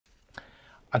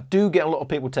I do get a lot of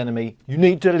people telling me, you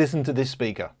need to listen to this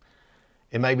speaker.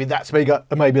 It may be that speaker,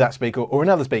 or maybe that speaker, or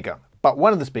another speaker. But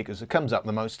one of the speakers that comes up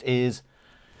the most is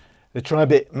the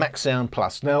Tribit Maxsound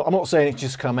Plus. Now, I'm not saying it's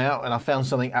just come out and I found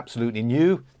something absolutely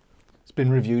new. It's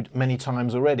been reviewed many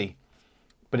times already.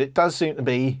 But it does seem to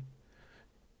be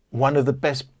one of the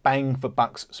best bang for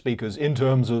bucks speakers in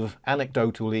terms of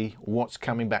anecdotally what's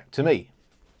coming back to me.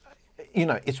 You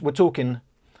know, we're talking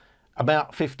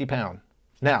about £50.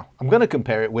 Now, I'm going to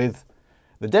compare it with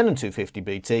the Denon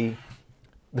 250bt,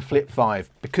 the Flip 5,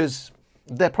 because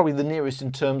they're probably the nearest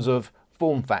in terms of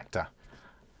form factor.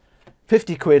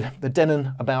 50 quid, the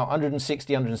Denon about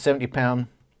 160, 170 pound,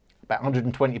 about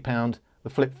 120 pound, the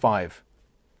Flip 5.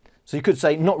 So you could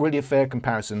say not really a fair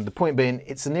comparison. The point being,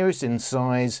 it's the nearest in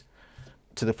size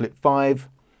to the Flip 5.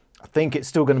 I think it's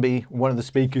still going to be one of the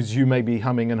speakers you may be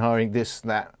humming and hawing, this,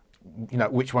 that, you know,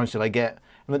 which one should I get?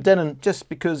 And the Denon, just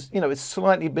because, you know, it's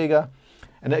slightly bigger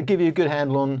and it'll give you a good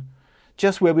handle on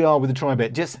just where we are with the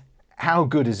Tribit. Just how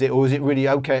good is it, or is it really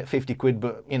okay at 50 quid,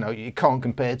 but you know, you can't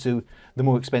compare to the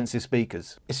more expensive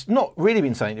speakers. It's not really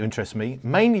been something that interests me,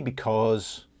 mainly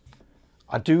because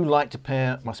I do like to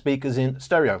pair my speakers in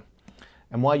stereo.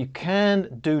 And while you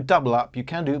can do double up, you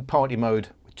can do party mode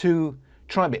with two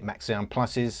Tribit Maxsound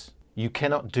Pluses, you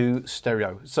cannot do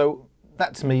stereo. So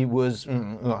that to me was,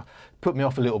 put me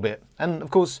off a little bit. And of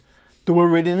course, do I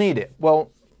really need it? Well,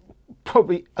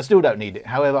 probably I still don't need it.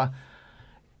 However,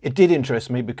 it did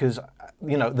interest me because,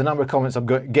 you know, the number of comments I'm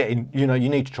getting, you know, you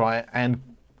need to try it. And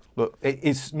look,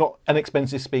 it's not an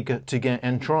expensive speaker to get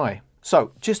and try.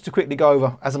 So just to quickly go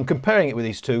over, as I'm comparing it with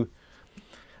these two,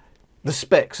 the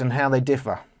specs and how they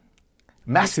differ.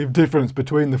 Massive difference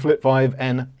between the Flip 5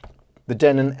 and the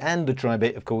Denon and the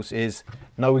Tribit, of course, is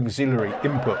no auxiliary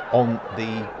input on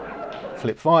the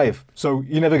Flip 5. So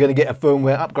you're never going to get a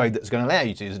firmware upgrade that's going to allow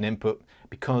you to use an input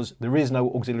because there is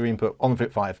no auxiliary input on the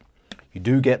Flip 5. You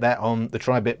do get that on the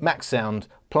Tribit Maxsound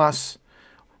Plus,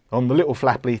 on the little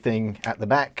flappy thing at the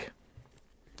back.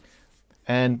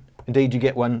 And indeed you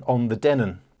get one on the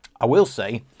Denon. I will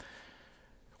say,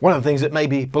 one of the things that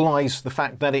maybe belies the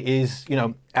fact that it is, you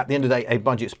know, at the end of the day, a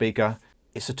budget speaker,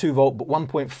 it's a 2 volt but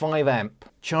 1.5 amp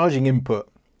charging input.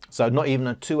 So not even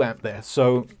a 2 amp there.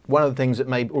 So one of the things that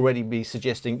may already be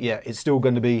suggesting, yeah, it's still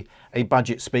going to be a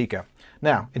budget speaker.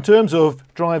 Now, in terms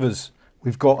of drivers,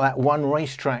 we've got that one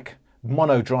racetrack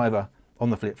mono driver on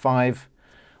the Flip 5.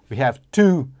 We have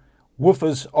two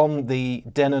woofers on the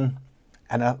Denon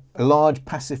and a large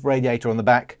passive radiator on the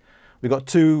back. We've got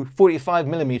two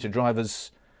 45mm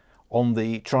drivers on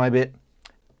the Tribit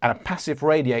and a passive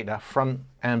radiator front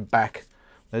and back.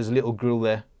 There's a little grill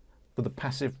there for the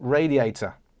passive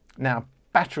radiator. Now,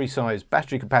 battery size,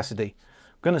 battery capacity,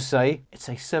 I'm going to say it's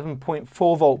a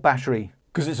 7.4 volt battery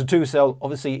because it's a 2-cell,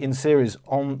 obviously in series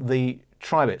on the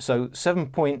Tribit. So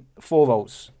 7.4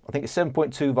 volts. I think it's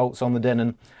 7.2 volts on the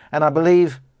Denon, and I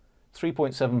believe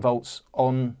 3.7 volts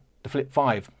on the Flip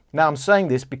 5. Now I'm saying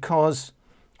this because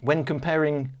when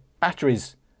comparing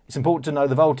batteries, it's important to know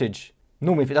the voltage.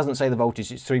 Normally if it doesn't say the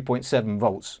voltage, it's 3.7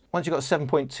 volts. Once you've got a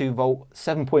 7.2 volt,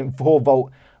 7.4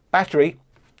 volt battery,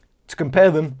 to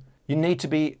compare them, you need to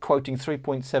be quoting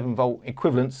 3.7 volt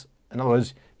equivalents. In other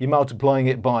words, you're multiplying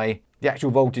it by the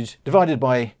actual voltage divided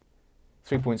by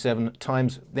 3.7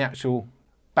 times the actual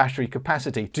battery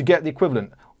capacity to get the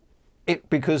equivalent.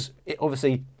 Because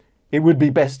obviously it would be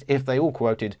best if they all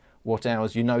quoted watt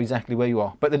hours, you know exactly where you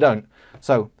are, but they don't.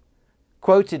 So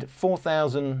quoted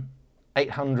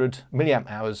 4,800 milliamp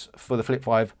hours for the Flip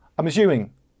 5. I'm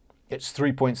assuming it's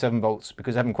 3.7 volts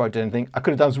because I haven't quoted anything. I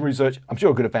could have done some research. I'm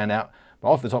sure I could have found out, but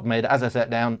off the top of my head, as I sat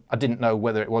down, I didn't know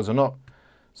whether it was or not.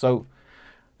 So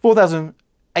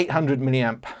 4,800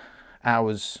 milliamp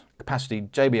hours capacity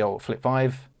JBL Flip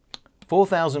 5,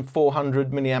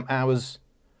 4,400 milliamp hours,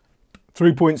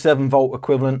 3.7 volt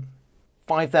equivalent,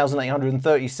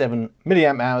 5,837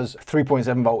 milliamp hours,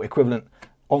 3.7 volt equivalent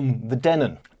on the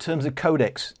Denon. In terms of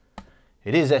codecs,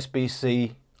 it is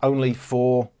SBC only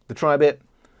for the Tribit.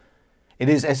 It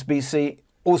is SBC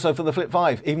also for the Flip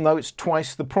 5, even though it's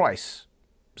twice the price.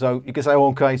 So you can say, oh,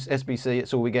 okay, it's SBC,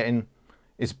 it's all we're getting,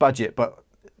 it's budget, but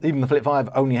even the Flip 5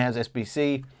 only has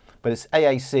SBC, but it's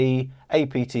AAC,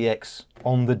 aptX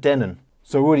on the Denon.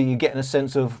 So already you're getting a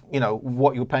sense of, you know,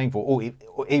 what you're paying for, or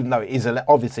even though it is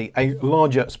obviously a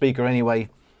larger speaker anyway,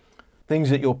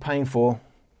 things that you're paying for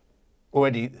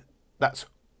already, that's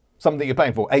something you're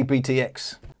paying for,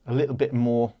 aptX. A little bit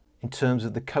more in terms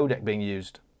of the codec being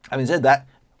used. Having said that,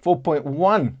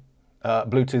 4.1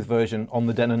 Bluetooth version on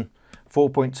the Denon,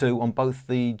 4.2 on both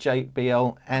the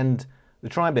JBL and the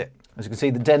Tribit. As you can see,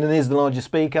 the Denon is the larger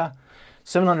speaker.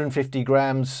 750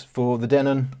 grams for the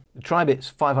Denon. The Tribit's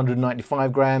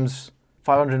 595 grams,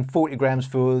 540 grams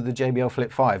for the JBL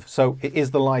Flip 5. So it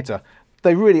is the lighter.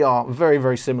 They really are very,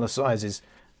 very similar sizes.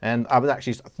 And I was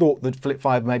actually thought the Flip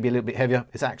 5 may be a little bit heavier.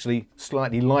 It's actually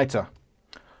slightly lighter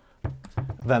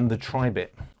than the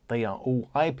Tribit. They are all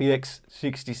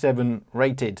IPX67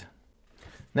 rated.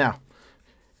 Now,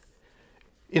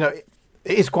 you know, it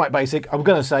is quite basic. I'm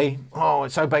going to say, oh,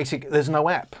 it's so basic, there's no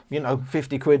app. You know,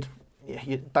 50 quid,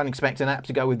 you don't expect an app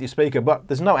to go with your speaker, but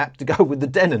there's no app to go with the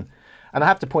Denon. And I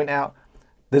have to point out,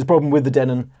 there's a problem with the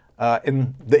Denon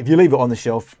in that if you leave it on the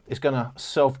shelf, it's going to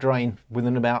self-drain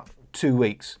within about 2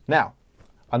 weeks. Now,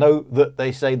 I know that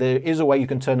they say there is a way you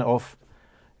can turn it off.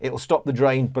 It'll stop the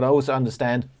drain, but I also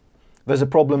understand there's a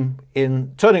problem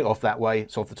in turning it off that way.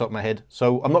 It's off the top of my head.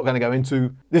 So I'm not going to go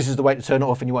into, this is the way to turn it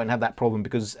off and you won't have that problem,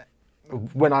 because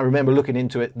when I remember looking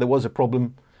into it, there was a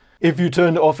problem. If you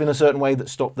turned it off in a certain way that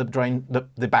stopped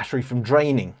the battery from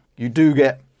draining, you do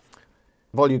get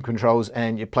volume controls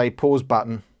and you play pause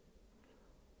button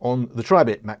on the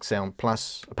Tribit Maxsound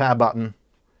Plus, a power button,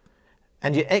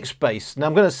 and your X bass. Now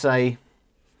I'm going to say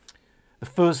the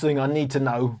first thing I need to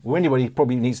know, or anybody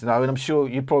probably needs to know, and I'm sure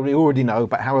you probably already know,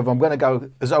 but however, I'm going to go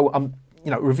as though I'm,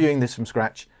 you know, reviewing this from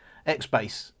scratch. X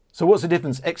bass. So what's the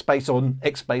difference? X bass on,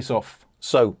 X bass off.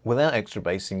 So without extra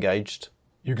bass engaged,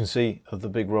 you can see the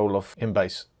big roll off in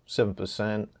bass,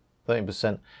 7%,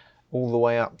 13%, all the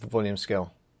way up the volume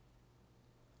scale.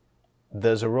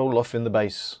 There's a roll off in the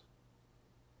bass.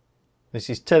 This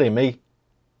is telling me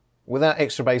without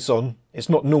extra bass on, it's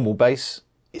not normal bass,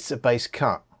 it's a bass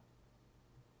cut.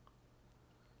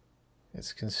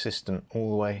 It's consistent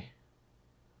all the way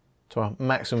to our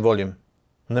maximum volume.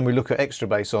 And then we look at extra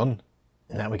bass on,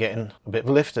 and now we're getting a bit of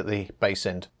a lift at the bass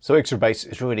end. So extra bass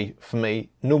is really, for me,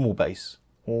 normal bass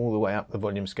all the way up the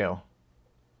volume scale.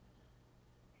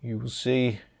 You will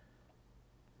see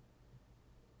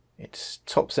it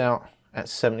tops out at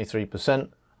 73%.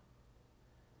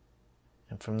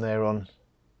 And from there on,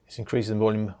 it's increasing the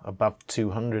volume above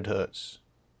 200 Hertz.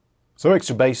 So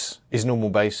extra bass is normal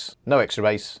bass. No extra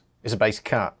bass is a bass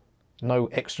cut. No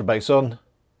extra bass on,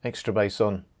 extra bass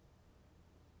on.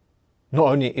 Not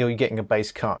only are you getting a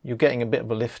bass cut, you're getting a bit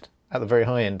of a lift at the very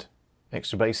high end.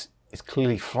 Extra bass is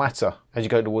clearly flatter as you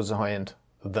go towards the high end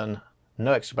than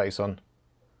no extra bass on.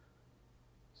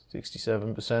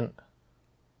 67%.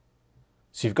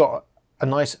 So you've got a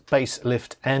nice bass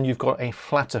lift and you've got a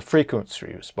flatter frequency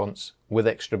response with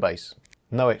extra bass.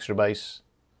 No extra bass,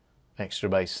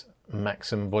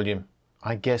 maximum volume.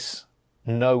 I guess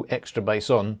no extra bass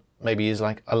on maybe is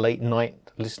like a late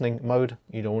night listening mode.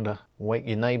 You don't want to wake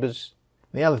your neighbors.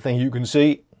 The other thing you can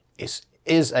see is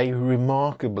a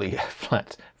remarkably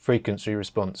flat frequency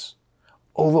response,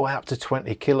 all the way up to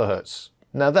 20 kilohertz.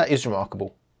 Now that is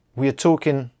remarkable. We are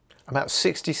talking about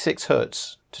 66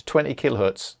 hertz to 20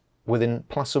 kilohertz within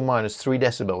plus or minus 3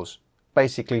 decibels,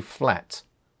 basically flat.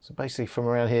 So basically from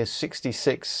around here,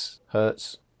 66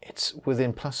 hertz, it's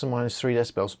within plus or minus 3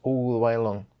 decibels all the way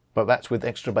along. But that's with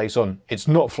extra bass on. It's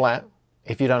not flat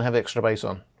if you don't have extra bass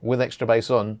on. With extra bass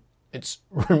on, it's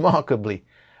remarkably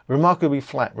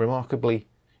flat, remarkably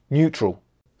neutral.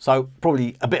 So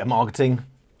probably a bit of marketing.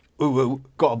 Ooh,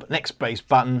 got an X bass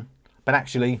button, but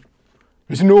actually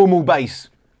it's normal bass.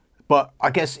 But I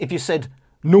guess if you said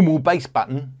normal bass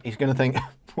button, he's going to think,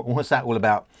 what's that all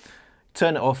about?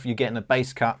 Turn it off, you're getting a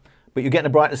bass cut, but you're getting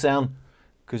a brighter sound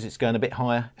because it's going a bit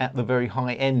higher at the very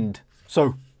high end.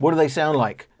 So what do they sound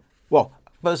like? Well,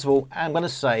 first of all, I'm going to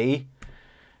say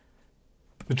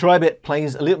the Tribit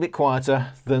plays a little bit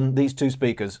quieter than these two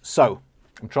speakers. So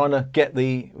I'm trying to get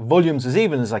the volumes as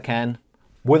even as I can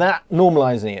without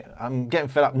normalizing it. I'm getting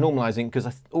fed up normalizing because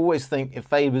I always think it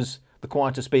favors the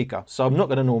quieter speaker. So I'm not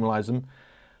going to normalize them,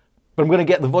 but I'm going to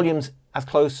get the volumes as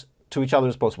close to each other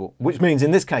as possible, which means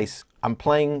in this case, I'm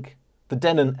playing the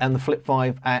Denon and the Flip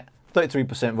 5 at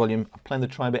 33% volume. I'm playing the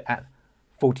Tribit at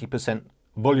 40%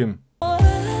 volume.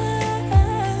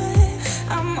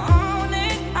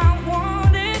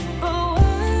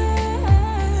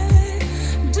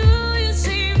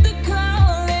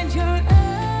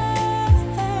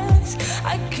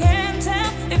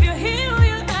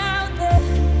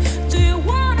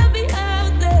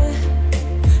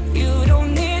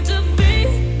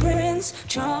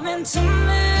 To me,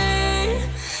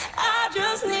 I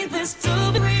just need this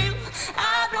to be real.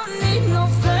 I don't need no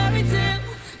fairy tale.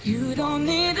 You don't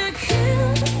need a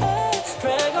kill,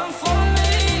 dragon for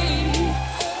me.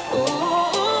 Ooh,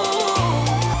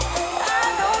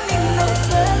 I don't need no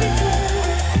fairy tale.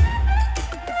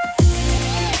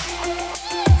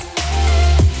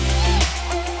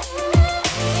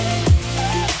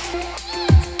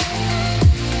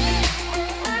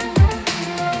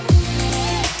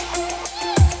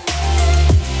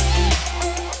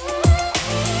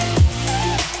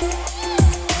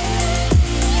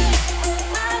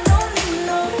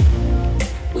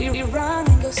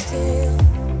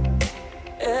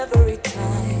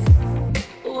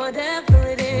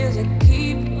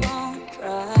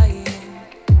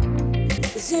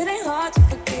 'cause it ain't hard to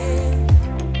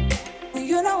forgive. When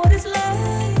you know what it's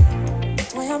like,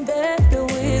 that's why I'm better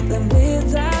with than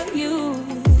without you.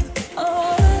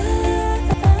 Oh,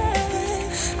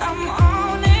 I'm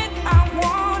on it, I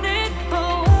want it,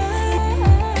 but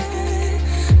why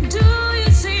do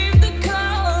you seem to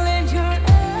call it your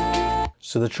own?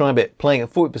 So the Tribit playing at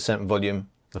 40% volume,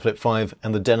 the Flip 5,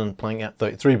 and the Denon playing at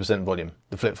 33% volume.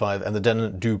 The Flip 5 and the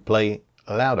Denon do play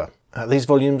louder. At these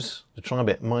volumes, the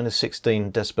Tribit minus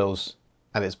 16 decibels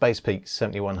at its bass peak,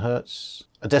 71 Hz.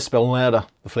 A decibel louder,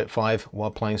 the Flip 5, while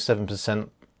playing 7%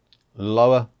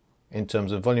 lower in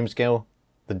terms of volume scale.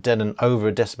 The Denon over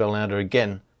a decibel louder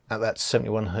again at that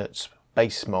 71 Hz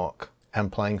bass mark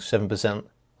and playing 7%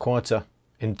 quieter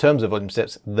in terms of volume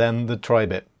steps than the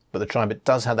Tribit. But the Tribit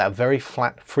does have that very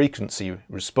flat frequency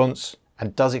response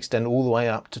and does extend all the way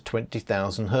up to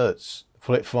 20,000 Hz. The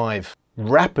Flip 5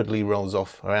 rapidly rolls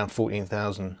off around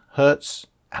 14,000 Hz,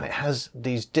 and it has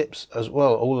these dips as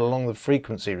well all along the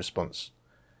frequency response.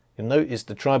 You'll notice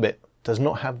the Tribit does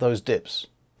not have those dips.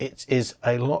 It is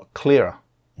a lot clearer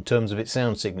in terms of its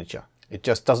sound signature. It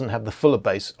just doesn't have the fuller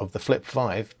bass of the Flip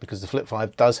 5, because the Flip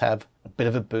 5 does have a bit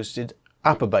of a boosted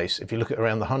upper bass. If you look at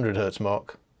around the 100 Hz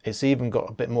mark, it's even got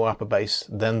a bit more upper bass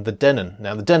than the Denon.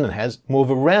 Now the Denon has more of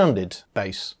a rounded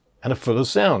bass and a fuller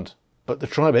sound, but the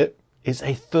Tribit is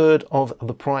a third of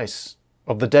the price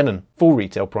of the Denon. Full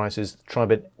retail price is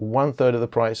Tribit 1/3 of the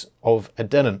price of a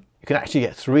Denon. You can actually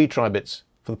get 3 Tribits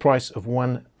for the price of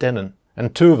 1 Denon,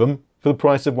 and 2 of them for the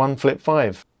price of 1 Flip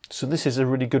 5. So this is a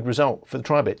really good result for the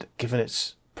Tribit, given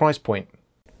its price point.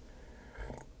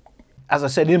 As I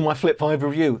said in my Flip 5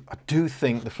 review, I do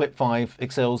think the Flip 5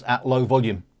 excels at low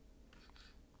volume.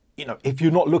 You know, if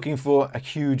you're not looking for a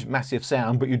huge, massive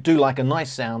sound, but you do like a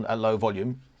nice sound at low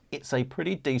volume, it's a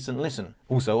pretty decent listen.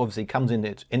 Also, obviously, comes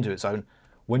into its own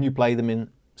when you play them in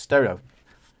stereo.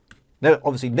 Now,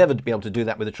 obviously, never to be able to do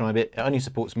that with a Tribit. It only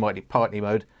supports party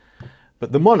mode.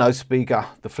 But the mono speaker,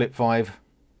 the Flip 5,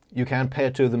 you can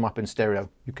pair 2 of them up in stereo.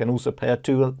 You can also pair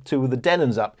two of the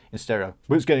Denons up in stereo.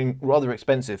 But it's getting rather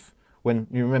expensive when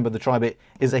you remember the Tribit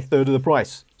is a third of the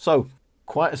price. So,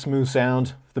 quite a smooth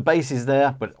sound. The bass is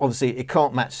there, but obviously it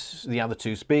can't match the other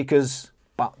 2 speakers.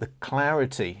 But the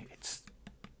clarity,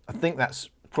 I think that's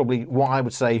probably what I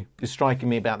would say is striking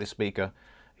me about this speaker.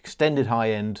 Extended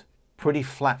high end, pretty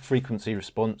flat frequency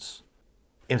response.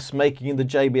 It's making the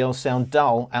JBL sound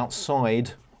dull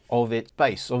outside of its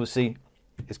bass. Obviously,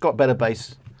 it's got better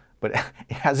bass, but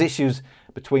it has issues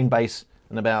between bass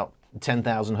and about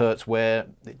 10,000 Hz where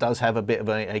it does have a bit of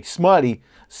a smiley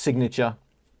signature.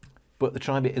 But the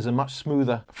Tribit is a much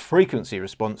smoother frequency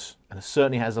response, and it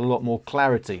certainly has a lot more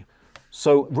clarity.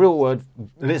 So real world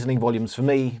listening volumes for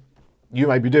me, you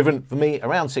may be different, for me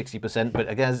around 60%, but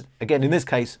again in this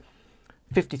case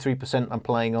 53% I'm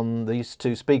playing on these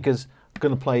 2 speakers. I'm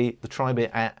going to play the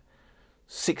Tribit at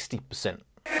 60%.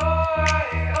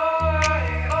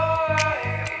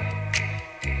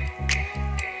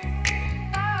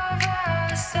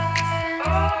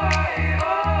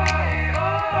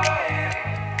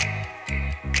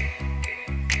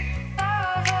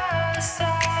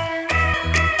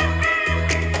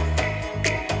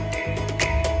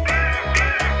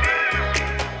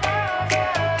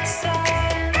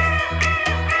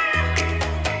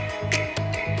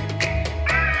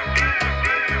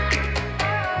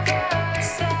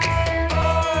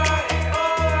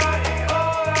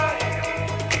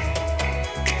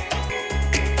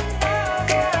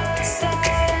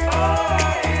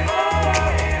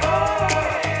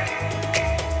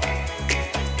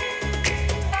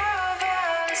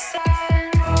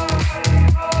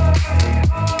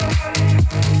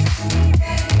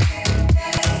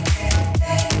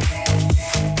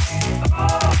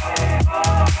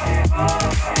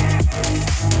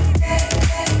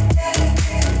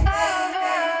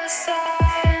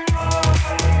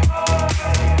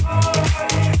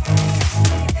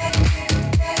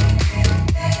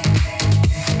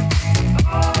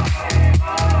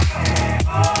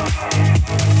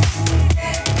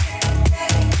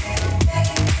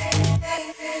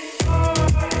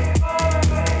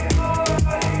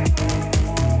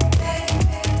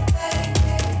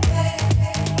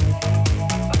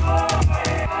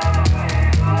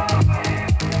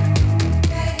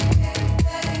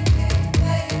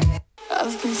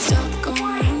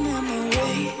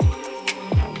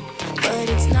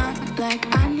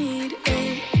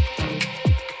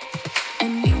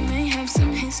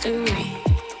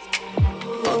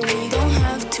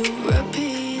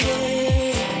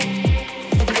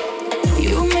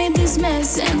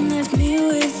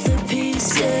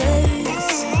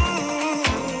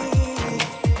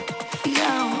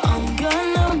 Now I'm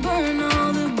gonna burn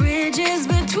all the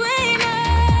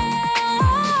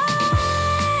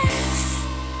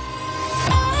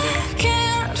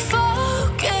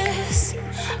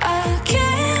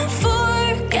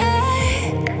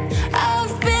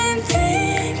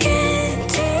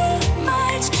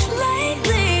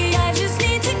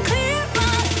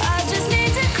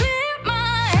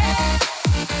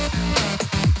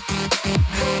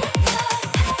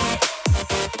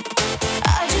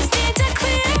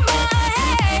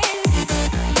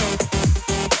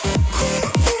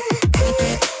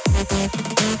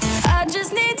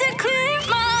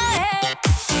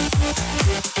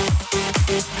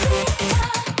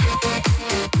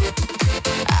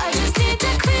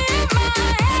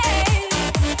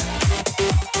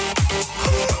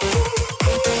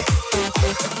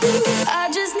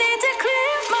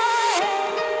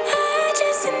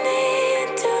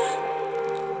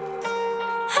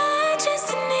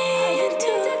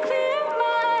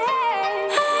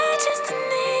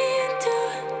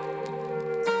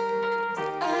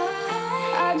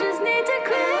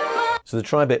So the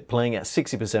Tribit playing at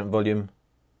 60% volume,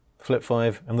 Flip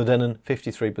 5, and the Denon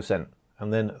 53%.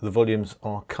 And then the volumes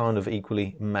are kind of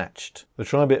equally matched. The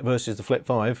Tribit versus the Flip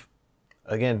 5,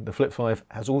 again, the Flip 5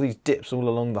 has all these dips all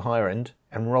along the higher end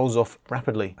and rolls off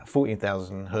rapidly at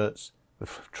 14,000 Hertz. The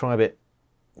Tribit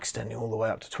extending all the way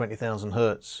up to 20,000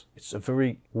 Hertz. It's a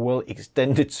very well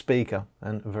extended speaker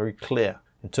and very clear.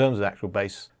 In terms of actual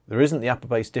bass, there isn't the upper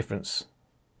bass difference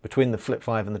between the Flip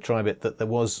 5 and the Tribit that there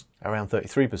was around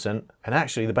 33%, and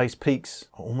actually the bass peaks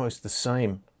are almost the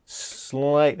same.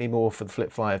 Slightly more for the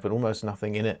Flip 5, but almost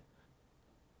nothing in it.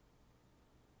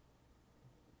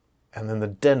 And then the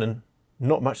Denon,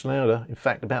 not much louder, in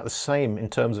fact about the same in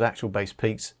terms of actual bass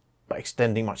peaks, but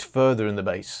extending much further in the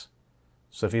bass.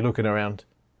 So if you're looking around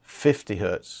 50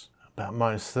 Hertz, about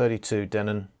 -32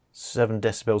 Denon, 7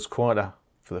 decibels quieter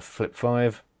for the Flip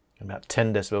 5, and about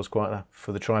 10 decibels quieter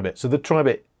for the Tribit. So the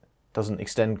Tribit doesn't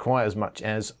extend quite as much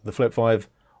as the Flip 5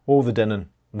 or the Denon.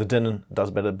 The Denon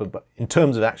does better, but in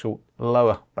terms of actual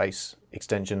lower bass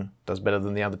extension, does better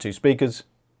than the other two speakers,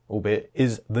 albeit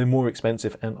is the more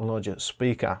expensive and larger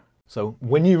speaker. So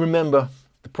when you remember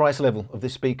the price level of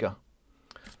this speaker,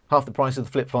 half the price of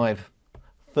the Flip 5,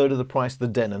 third of the price of the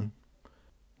Denon,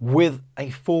 with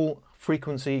a full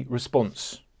frequency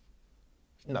response.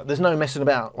 No, there's no messing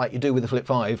about like you do with the Flip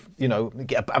 5, you know,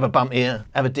 have a bump here,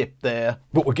 have a dip there,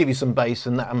 but we'll give you some bass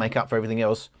and that'll make up for everything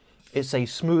else. It's a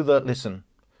smoother listen.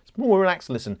 It's more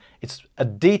relaxed listen. It's a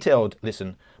detailed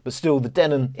listen, but still the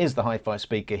Denon is the hi-fi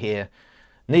speaker here.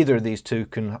 Neither of these two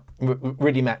can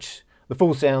really match the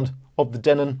full sound of the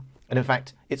Denon, and in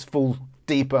fact, its full,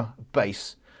 deeper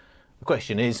bass. The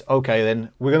question is, okay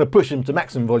then, we're going to push them to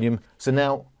maximum volume, so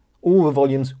now all the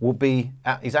volumes will be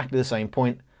at exactly the same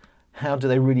point. How do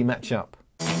they really match up?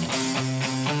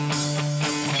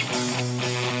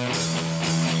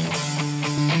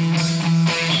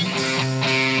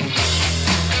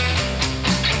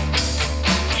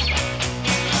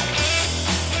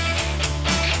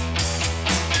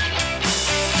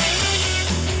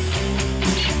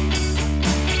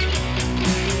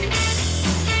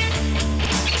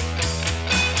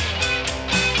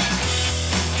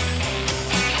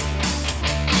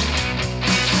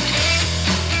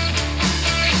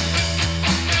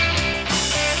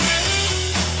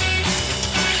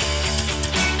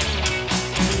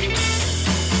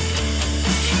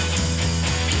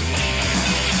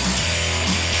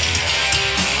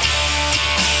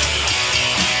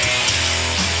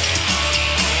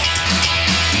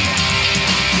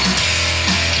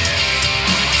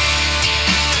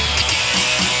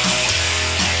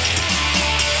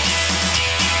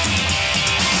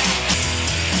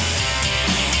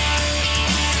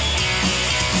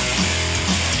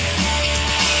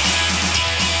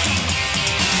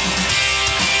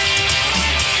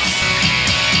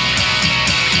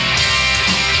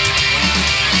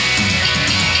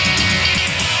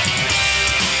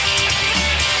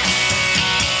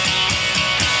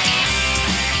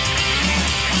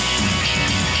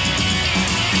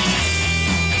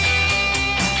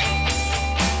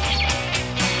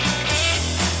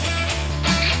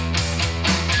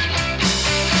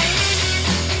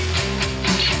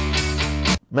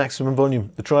 Maximum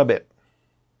volume, the Tribit,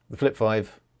 the Flip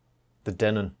 5, the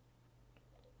Denon.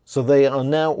 So they are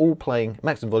now all playing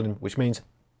maximum volume, which means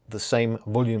the same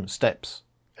volume steps.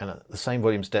 And at the same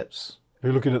volume steps, if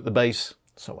you're looking at the bass,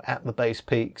 so at the bass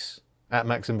peaks, at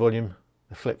maximum volume,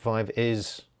 the Flip 5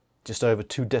 is just over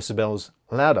 2 decibels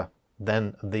louder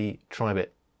than the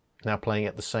Tribit, now playing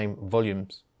at the same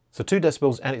volumes. So 2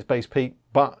 decibels at its bass peak,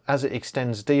 but as it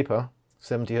extends deeper,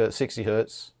 70 Hertz, 60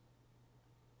 Hertz,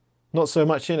 not so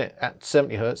much in it at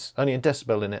 70 Hertz, only a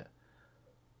decibel in it.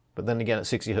 But then again at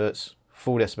 60 Hertz,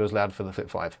 4 decibels louder for the Flip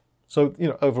 5. So, you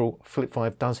know, overall, Flip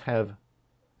 5 does have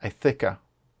a thicker,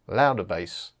 louder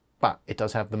bass, but it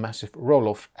does have the massive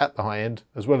roll-off at the high end,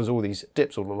 as well as all these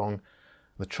dips all along.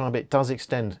 The Tribit does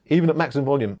extend, even at maximum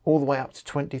volume, all the way up to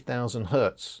 20,000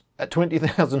 Hertz. At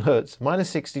 20,000 Hertz, minus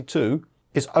 62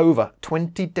 is over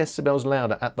 20 decibels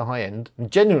louder at the high end,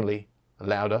 and genuinely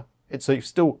louder. It's a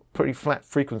still pretty flat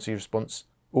frequency response,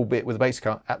 albeit with a bass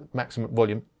cut at maximum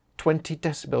volume. 20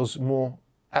 decibels more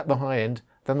at the high end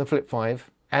than the Flip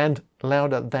 5, and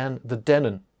louder than the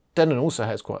Denon. Denon also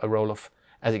has quite a roll-off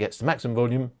as it gets to maximum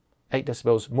volume. 8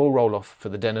 decibels more roll-off for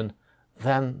the Denon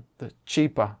than the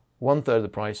cheaper, 1/3 of the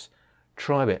price,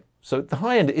 Tribit. So the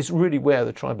high end is really where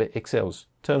the Tribit excels.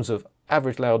 In terms of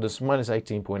average loudness, minus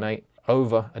 18.8,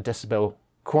 over a decibel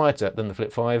quieter than the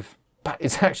Flip 5. But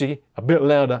it's actually a bit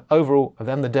louder overall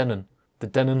than the Denon. The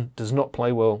Denon does not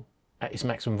play well at its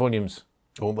maximum volumes,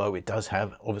 although it does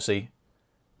have, obviously,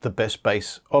 the best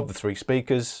bass of the 3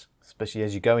 speakers. especially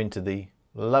as you go into the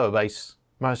lower bass,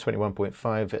 minus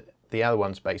 21.5 at the other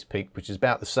one's bass peak, which is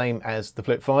about the same as the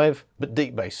Flip 5, but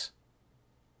deep bass.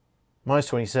 Minus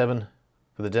 27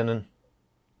 for the Denon,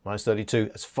 minus 32,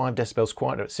 that's 5 decibels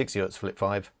quieter at 60 Hz Flip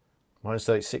 5, minus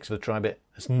 36 for the Tribit,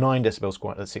 that's 9 decibels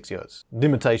quieter at 60 Hz.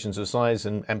 Limitations of size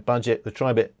and budget, the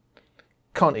Tribit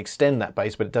can't extend that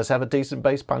bass, but it does have a decent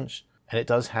bass punch, and it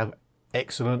does have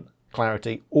excellent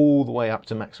clarity all the way up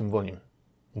to maximum volume.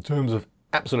 In terms of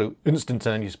absolute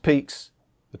instantaneous peaks,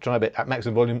 the Tribit at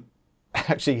maximum volume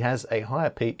actually has a higher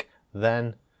peak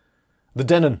than the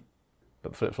Denon,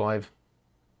 but the Flip 5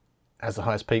 has the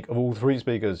highest peak of all 3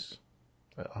 speakers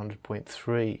at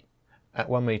 100.3 at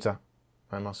 1 meter,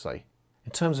 I must say.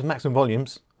 In terms of maximum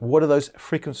volumes, what do those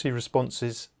frequency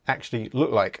responses actually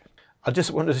look like? I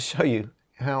just wanted to show you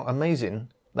how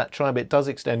amazing that Tribit does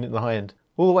extend in the high end,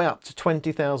 all the way up to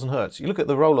 20,000 Hz. You look at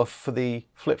the roll-off for the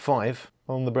Flip 5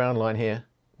 on the brown line here,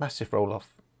 massive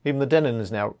roll-off. Even the Denon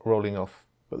is now rolling off,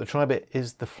 but the Tribit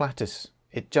is the flattest.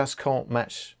 It just can't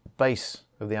match the bass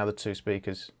of the other 2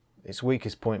 speakers. Its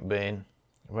weakest point being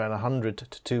around 100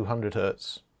 to 200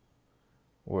 Hz,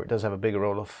 where it does have a bigger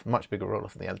roll-off, much bigger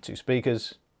roll-off than the other 2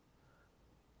 speakers.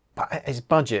 But at its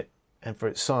budget and for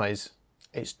its size,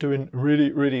 it's doing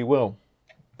really, really well.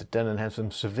 The Denon has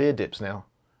some severe dips now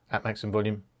at maximum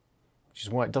volume, which is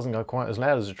why it doesn't go quite as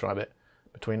loud as the Tribit,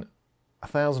 between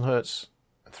 1000 Hz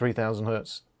and 3000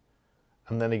 Hz,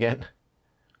 and then again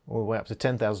all the way up to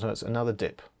 10,000 Hz, another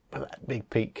dip, but that big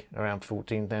peak around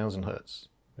 14,000 Hz.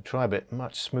 The Tribit,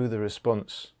 much smoother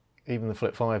response. Even the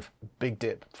Flip 5, big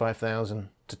dip, 5,000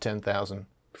 to 10,000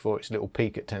 before its little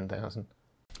peak at 10,000.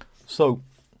 So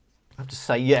I have to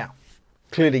say, yeah,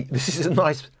 clearly this is a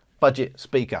nice budget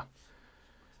speaker.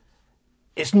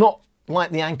 It's not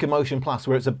like the Anchor Motion Plus,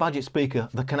 where it's a budget speaker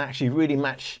that can actually really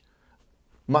match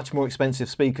much more expensive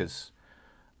speakers,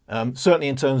 certainly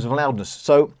in terms of loudness.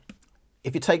 So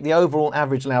if you take the overall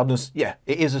average loudness, yeah,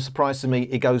 it is a surprise to me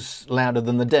it goes louder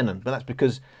than the Denon, but that's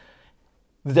because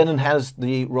the Denon has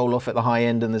the roll-off at the high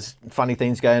end and there's funny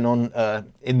things going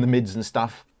on in the mids and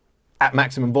stuff at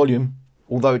maximum volume,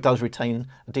 although it does retain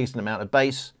a decent amount of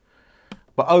bass.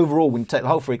 But overall, when you take the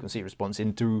whole frequency response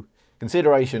into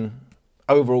consideration,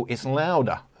 overall it's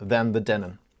louder than the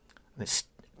Denon. And it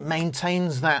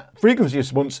maintains that frequency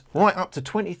response right up to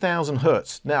 20,000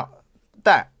 Hz. Now,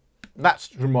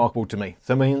 that's remarkable to me.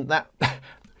 So, I mean, that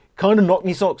kind of knocked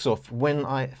me socks off when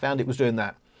I found it was doing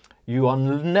that. You are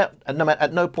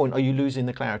at no point are you losing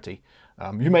the clarity.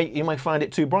 You may find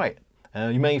it too bright.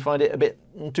 You may find it a bit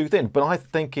too thin, but I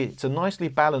think it's a nicely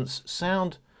balanced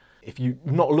sound. If you're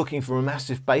not looking for a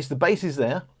massive bass, the bass is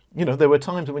there. You know, there were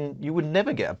times when you would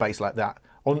never get a bass like that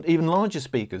on even larger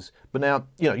speakers. But now,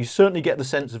 you know, you certainly get the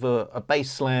sense of a bass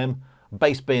slam,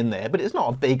 bass being there, but it's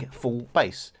not a big full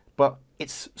bass, but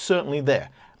it's certainly there.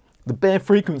 The bare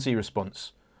frequency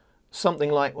response,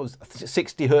 something like was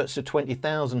 60 Hz to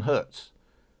 20,000 Hz.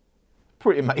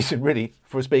 Pretty amazing, really,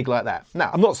 for a speaker like that.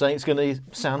 Now, I'm not saying it's going to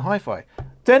sound hi-fi.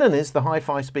 Denon is the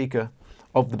hi-fi speaker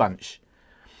of the bunch.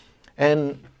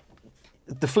 And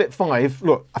the Flip 5,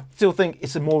 look, I still think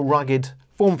it's a more rugged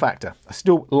form factor. I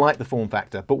still like the form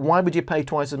factor, but why would you pay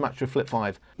twice as much for a Flip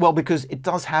 5? Well, because it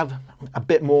does have a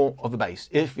bit more of a bass.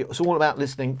 If it's all about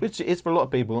listening, which it is for a lot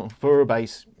of people, for a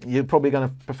bass, you're probably going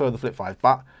to prefer the Flip 5,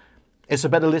 but it's a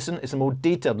better listen, it's a more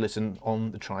detailed listen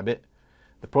on the Tribit.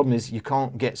 The problem is you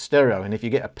can't get stereo, and if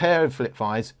you get a pair of Flip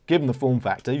 5s, given the form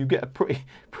factor, you get a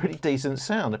pretty decent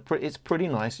sound. It's pretty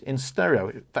nice in stereo.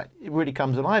 In fact, it really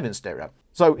comes alive in stereo.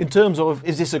 So in terms of,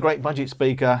 is this a great budget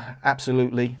speaker?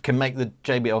 Absolutely. Can make the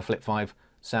JBL Flip 5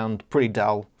 sound pretty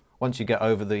dull once you get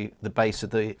over the bass of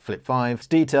the Flip 5. It's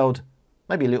detailed,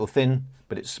 maybe a little thin,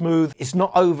 but it's smooth. It's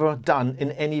not overdone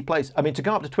in any place. I mean, to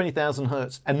go up to 20,000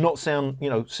 Hz and not sound, you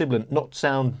know, sibilant, not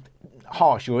sound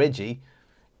harsh or edgy,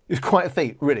 is quite a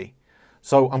feat, really.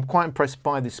 So I'm quite impressed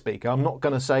by this speaker. I'm not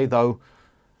going to say, though,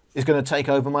 it's going to take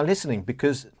over my listening,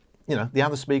 because, you know, the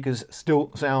other speakers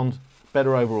still sound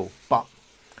better overall. But,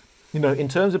 you know, in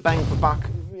terms of bang for buck,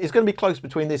 it's going to be close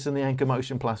between this and the Anchor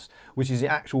Motion Plus, which is the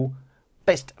actual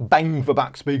best bang for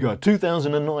buck speaker,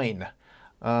 2009.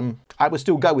 I would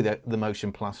still go with the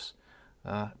Motion Plus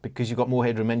because you've got more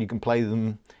headroom and you can play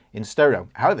them in stereo.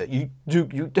 However,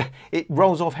 it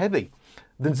rolls off heavy.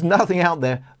 There's nothing out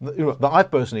there that I've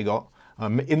personally got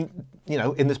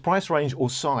in this price range or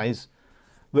size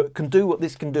that can do what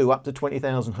this can do up to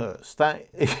 20,000 Hz. That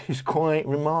is quite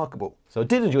remarkable. So I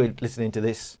did enjoy listening to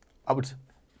this. I would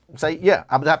say, yeah,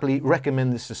 I would happily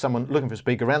recommend this to someone looking for a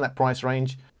speaker around that price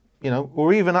range, you know,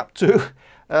 or even up to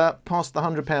past the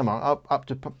 £100 mark, up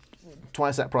to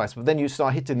twice that price. But then you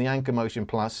start hitting the Anchor Motion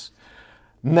Plus,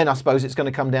 And then I suppose it's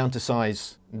going to come down to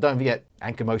size. And don't forget,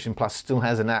 Anker Motion Plus still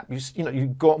has an app. You know,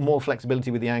 you've got more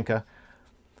flexibility with the Anker,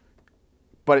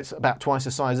 but it's about twice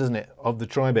the size, isn't it, of the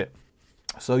Tribit.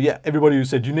 So yeah, everybody who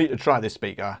said you need to try this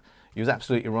speaker, he was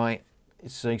absolutely right.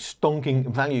 It's a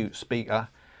stonking value speaker,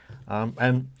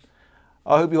 and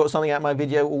I hope you got something out of my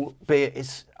video, albeit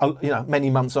it's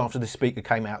many months after this speaker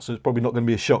came out, so it's probably not going to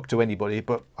be a shock to anybody,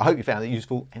 but I hope you found it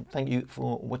useful, and thank you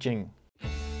for watching.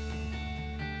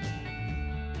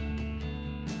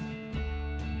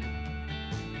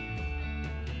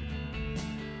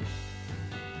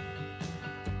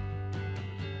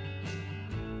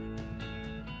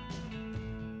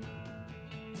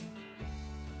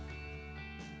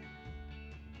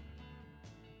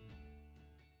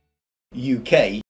 UK